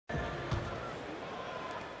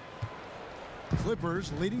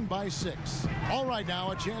Clippers leading by 6. All right,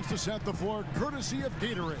 now a chance to set the floor courtesy of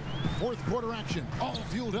Gatorade. Fourth quarter action, all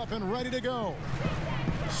fueled up and ready to go.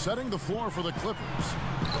 Setting the floor for the Clippers.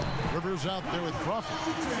 Rivers out there with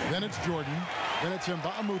Crawford. Then it's Jordan. Then it's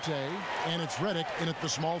Mbamute. And it's Redick in at the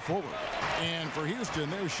small forward. And for Houston,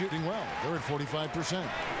 they're shooting well. They're at 45%.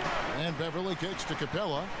 And Beverly kicks to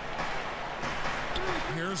Capella.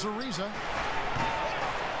 Here's Ariza.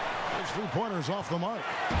 His three-pointers off the mark.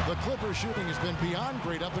 The Clippers shooting has been beyond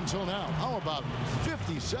great up until now. How about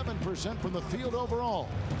 57% from the field overall?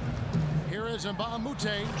 Here is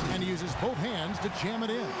Mbamute, and he uses both hands to jam it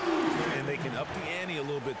in. And they can up the ante a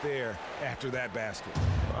little bit there after that basket.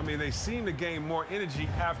 I mean, they seem to gain more energy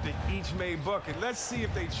after each made bucket. Let's see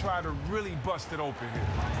if they try to really bust it open here.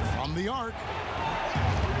 From the arc.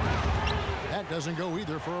 That doesn't go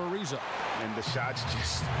either for Ariza. And the shots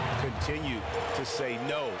just continue to say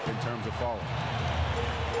no in terms of falling.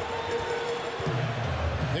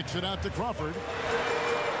 Kicks it out to Crawford.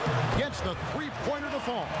 Gets the three-pointer to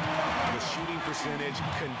fall. The shooting percentage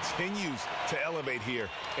continues to elevate here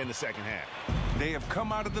in the second half. They have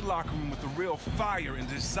come out of the locker room with a real fire and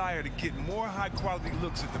desire to get more high-quality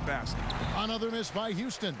looks at the basket. Another miss by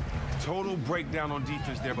Houston. Total breakdown on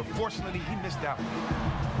defense there, but fortunately he missed out.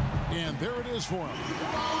 And there it is for him.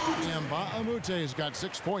 Mbamute has got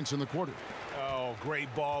 6 points in the quarter. Oh,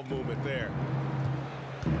 great ball movement there.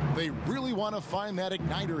 They really want to find that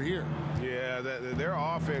igniter here. Yeah, their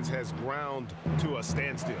offense has ground to a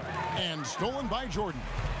standstill. And stolen by Jordan.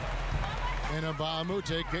 And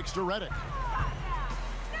Mbamute kicks to Redick.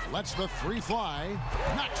 Lets the three fly.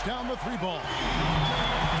 Knocks down the three ball.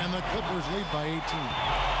 And the Clippers lead by 18.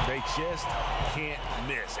 They just can't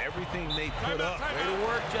miss. Everything they put up. Way to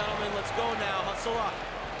work, gentlemen. Let's go now. Hustle up.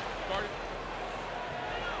 Start it.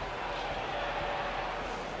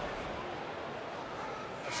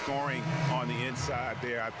 Scoring on the inside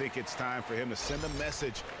there. I think it's time for him to send a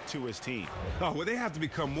message to his team. Oh, well, they have to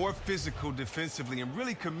become more physical defensively and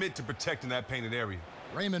really commit to protecting that painted area.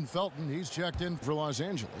 Raymond Felton, he's checked in for Los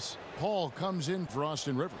Angeles. Paul comes in for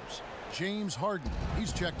Austin Rivers. James Harden,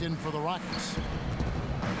 he's checked in for the Rockets.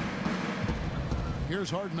 Here's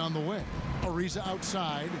Harden on the wing. Ariza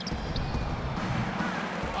outside.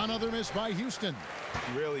 Another miss by Houston.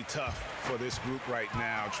 Really tough for this group right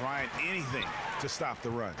now, trying anything to stop the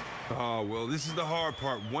run. Oh, well, this is the hard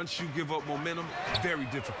part. Once you give up momentum, very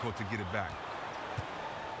difficult to get it back.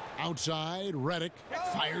 Outside, Redick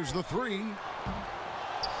fires the three.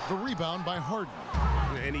 The rebound by Harden.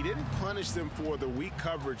 And he didn't punish them for the weak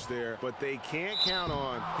coverage there, but they can't count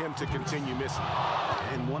on him to continue missing.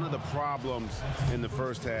 And one of the problems in the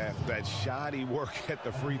first half, that shoddy work at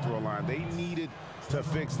the free throw line. They needed to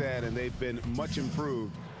fix that, and they've been much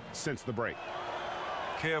improved since the break.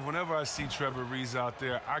 Kev, whenever I see Trevor Ariza out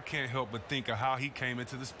there, I can't help but think of how he came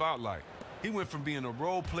into the spotlight. He went from being a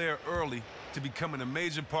role player early to becoming a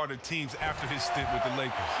major part of teams after his stint with the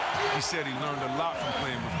Lakers. He said he learned a lot from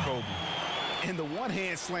playing with Kobe. And the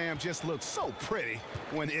one-hand slam just looks so pretty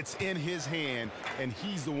when it's in his hand and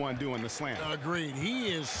he's the one doing the slam. Agreed. He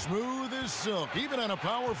is smooth as silk, even on a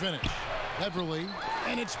power finish. Beverly,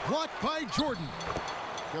 and it's blocked by Jordan.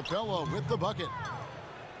 Capella with the bucket.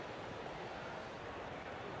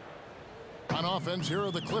 On offense, here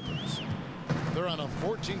are the Clippers. They're on a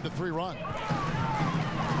 14-3 run.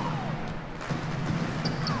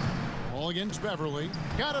 Ball against Beverly.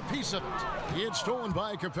 Got a piece of it. It's stolen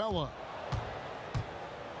by Capella.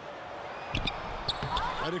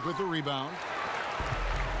 Redick with the rebound.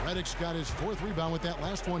 Redick's got his 4th rebound with that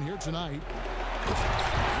last one here tonight.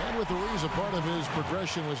 And with Ariza, part of his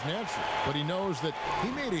progression was natural, but he knows that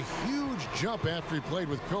he made a huge jump after he played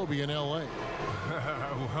with Kobe in L.A.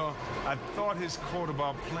 Well, I thought his quote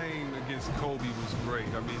about playing against Kobe was great.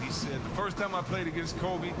 I mean, he said, the first time I played against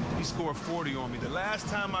Kobe, he scored 40 on me. The last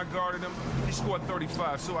time I guarded him, he scored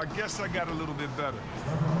 35, so I guess I got a little bit better.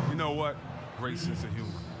 You know what? Great sense of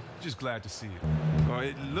humor. Just glad to see it.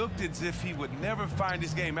 It looked as if he would never find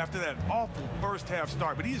his game after that awful first half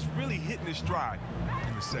start, but he's really hitting his stride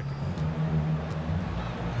in the second.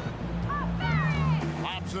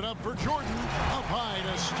 Pops it up for Jordan. Up high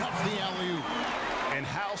to stuff the alley-oop. And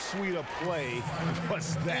how sweet a play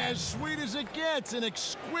was that? As sweet as it gets, an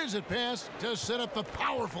exquisite pass to set up the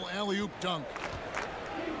powerful alley-oop dunk.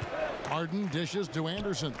 Harden dishes to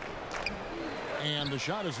Anderson. And the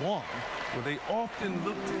shot is long. Well, they often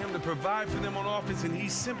look to him to provide for them on offense, and he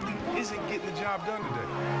simply isn't getting the job done today.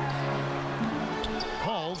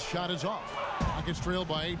 Paul's shot is off. Rockets trail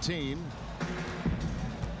by 18.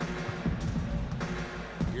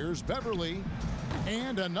 Here's Beverly.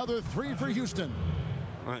 And another three for Houston.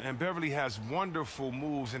 And Beverly has wonderful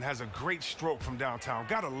moves and has a great stroke from downtown.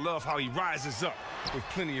 Gotta love how he rises up with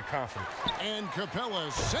plenty of confidence. And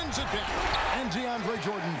Capella sends it back. And DeAndre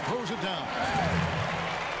Jordan throws it down.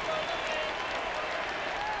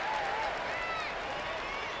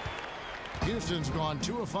 Houston's gone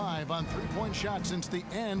 2 of 5 on three-point shots since the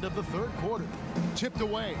end of the third quarter. Tipped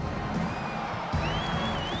away.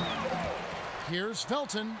 Here's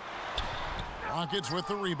Felton. Rockets with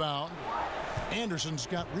the rebound. Anderson's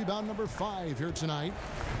got rebound number 5 here tonight.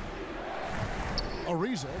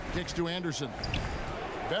 Ariza kicks to Anderson.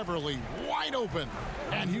 Beverly wide open.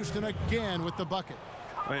 And Houston again with the bucket.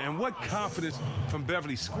 And what confidence from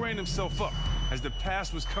Beverly squaring himself up as the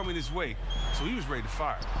pass was coming his way. So he was ready to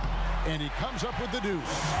fire. And he comes up with the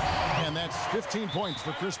deuce. And that's 15 points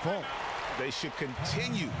for Chris Paul. They should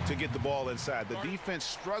continue to get the ball inside. The defense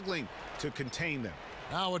struggling to contain them.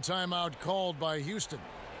 Now a timeout called by Houston.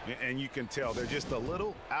 And you can tell they're just a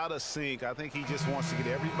little out of sync. I think he just wants to get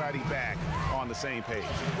everybody back on the same page.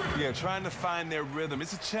 Yeah, trying to find their rhythm.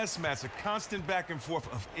 It's a chess match, a constant back and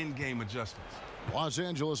forth of in-game adjustments. Los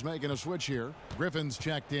Angeles making a switch here. Griffin's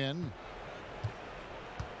checked in.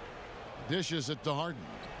 Dishes it to Harden.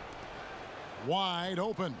 Wide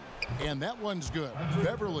open. And that one's good.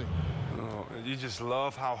 Beverly. Oh, you just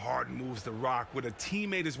love how Harden moves the rock. When a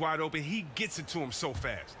teammate is wide open, he gets it to him so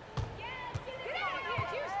fast.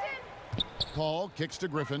 Paul kicks to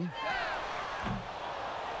Griffin.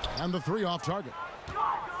 And the 3 off target.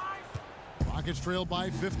 Rockets trailed by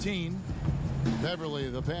 15. Beverly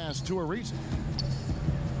the pass to Ariza.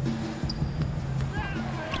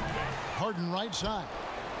 Harden right side.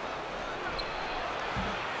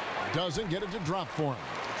 Doesn't get it to drop for him.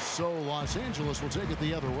 So Los Angeles will take it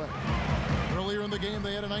the other way. Earlier in the game,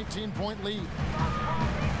 they had a 19-point lead.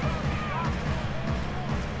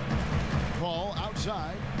 Paul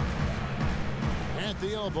outside. At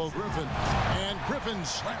the elbow, Griffin. And Griffin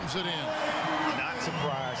slams it in. Not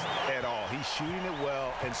surprised at all. He's shooting it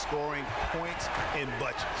well and scoring points in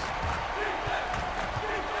bunches.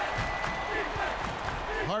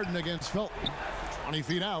 Harden against Felton. 20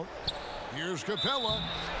 feet out. Here's Capella.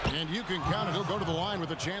 And you can count it. He'll go to the line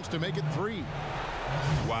with a chance to make it 3.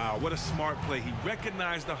 Wow, what a smart play. He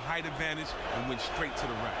recognized the height advantage and went straight to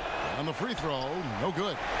the rack. On the free throw, no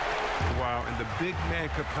good. Wow, and the big man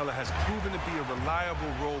Capella has proven to be a reliable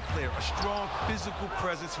role player, a strong physical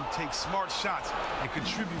presence who takes smart shots and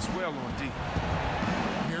contributes well on D.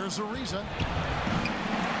 Here's Ariza.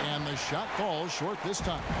 And the shot falls short this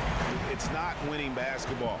time. It's not winning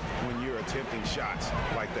basketball when you're attempting shots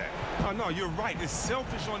like that. Oh, no, you're right. It's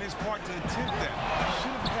selfish on his part to attempt that.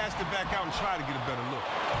 Should have passed it back out and tried to get a better look.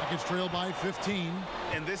 Rockets trail by 15.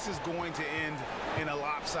 And this is going to end in a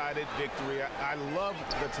lopsided victory. I love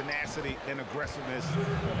the tenacity and aggressiveness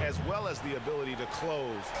as well as the ability to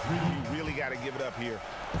close. You really got to give it up here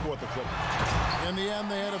for the Clippers. In the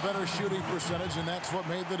end, they had a better shooting percentage, and that's what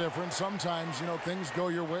made the difference. Sometimes, you know, things go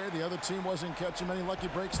your way. The other team wasn't catching many lucky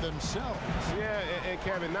breaks themselves. Yeah, and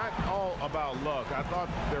Kevin, not all about luck. I thought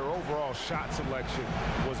their overall shot selection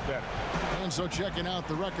was better. And so checking out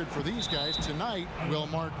the record for these guys tonight will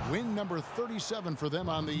mark win number 37 for them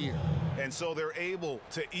on the year. And so they're able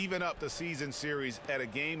to even up the season series at a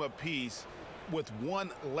game apiece with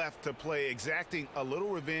 1 left to play, exacting a little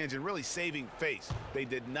revenge and really saving face. They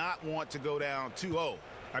did not want to go down 2-0.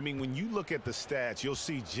 I mean, when you look at the stats, you'll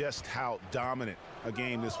see just how dominant a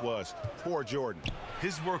game this was for Jordan.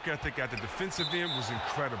 His work ethic at the defensive end was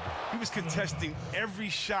incredible. He was contesting every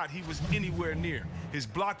shot he was anywhere near. His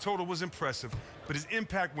block total was impressive, but his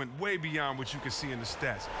impact went way beyond what you could see in the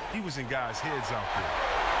stats. He was in guys' heads out there.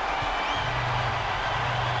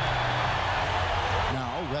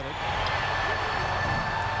 Now Redick.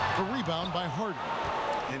 The rebound by Harden.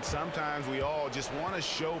 And sometimes we all just want to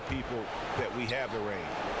show people that we have the range.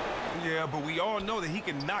 Yeah, but we all know that he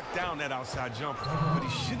can knock down that outside jumper. But he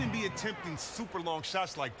shouldn't be attempting super long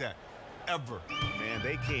shots like that, ever. Man,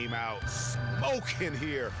 they came out smoking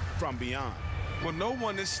here from beyond. Well, no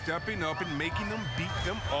one is stepping up and making them beat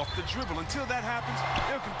them off the dribble. Until that happens,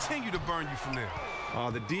 they'll continue to burn you from there.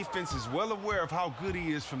 The defense is well aware of how good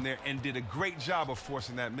he is from there and did a great job of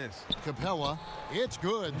forcing that miss. Capella, it's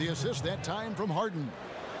good. The assist that time from Harden.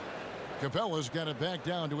 Capella's got it back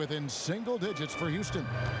down to within single digits for Houston.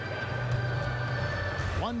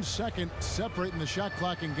 1 second separating the shot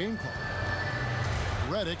clock and game clock.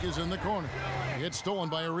 Redick is in the corner. It's stolen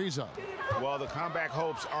by Ariza. Well, the comeback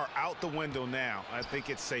hopes are out the window now. I think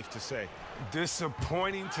it's safe to say.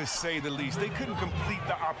 Disappointing to say the least. They couldn't complete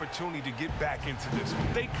the opportunity to get back into this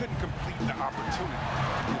one. They couldn't complete the opportunity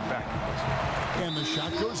to get back into this one. And the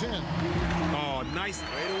shot goes in. Oh, nice.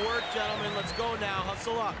 Way to work, gentlemen. Let's go now.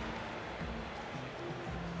 Hustle up.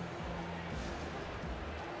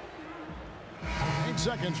 Eight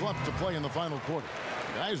seconds left to play in the final quarter.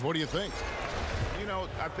 Guys, what do you think? You know,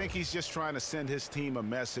 I think he's just trying to send his team a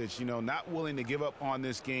message, you know, not willing to give up on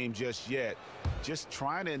this game just yet. Just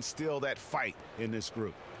trying to instill that fight in this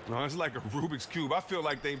group. No, it's like a Rubik's Cube. I feel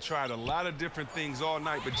like they've tried a lot of different things all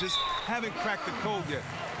night, but just haven't cracked the code yet.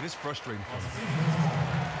 And it's frustrating for them.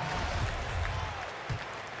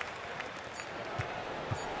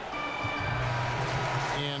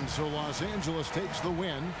 And so Los Angeles takes the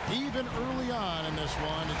win. Even early on in this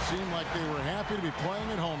one, it seemed like they were happy to be playing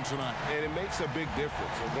at home tonight. And it makes a big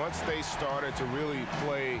difference. And once they started to really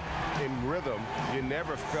play in rhythm, you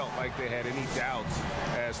never felt like they had any doubts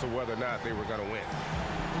as to whether or not they were going to win.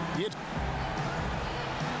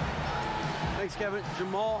 Thanks, Kevin.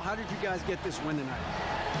 Jamal, how did you guys get this win tonight?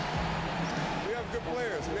 We have good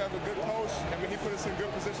players. We have a good coach. I mean, he put us in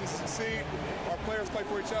good positions to succeed. Our players play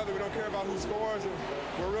for each other. We don't care about who scores, and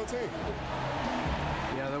we're a real team.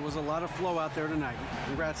 Yeah, there was a lot of flow out there tonight.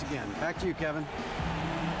 Congrats again. Back to you, Kevin.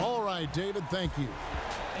 All right, David, thank you.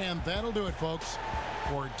 And that'll do it, folks.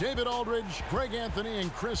 For David Aldridge, Greg Anthony,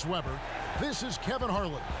 and Chris Webber, this is Kevin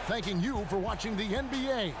Harlan thanking you for watching the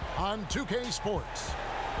NBA on 2K Sports.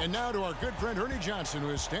 And now to our good friend Ernie Johnson, who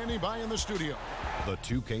is standing by in the studio. The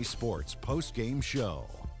 2K Sports post-game show.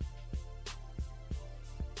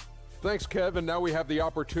 Thanks, Kev, and now we have the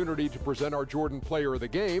opportunity to present our Jordan Player of the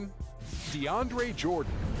Game, DeAndre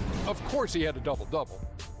Jordan. Of course he had a double-double.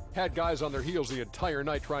 Had guys on their heels the entire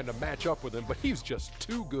night trying to match up with him, but he was just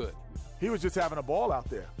too good. He was just having a ball out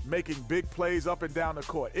there, making big plays up and down the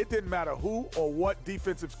court. It didn't matter who or what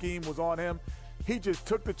defensive scheme was on him. He just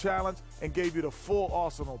took the challenge and gave you the full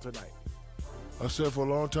arsenal tonight. I said for a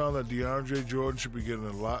long time that DeAndre Jordan should be getting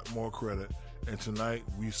a lot more credit, and tonight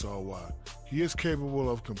we saw why. He is capable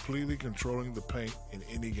of completely controlling the paint in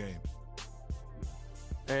any game.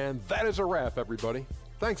 And that is a wrap, everybody.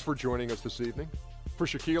 Thanks for joining us this evening. For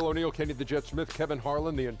Shaquille O'Neal, Kenny the Jet Smith, Kevin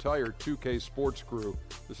Harlan, the entire 2K Sports crew,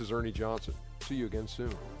 this is Ernie Johnson. See you again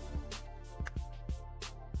soon.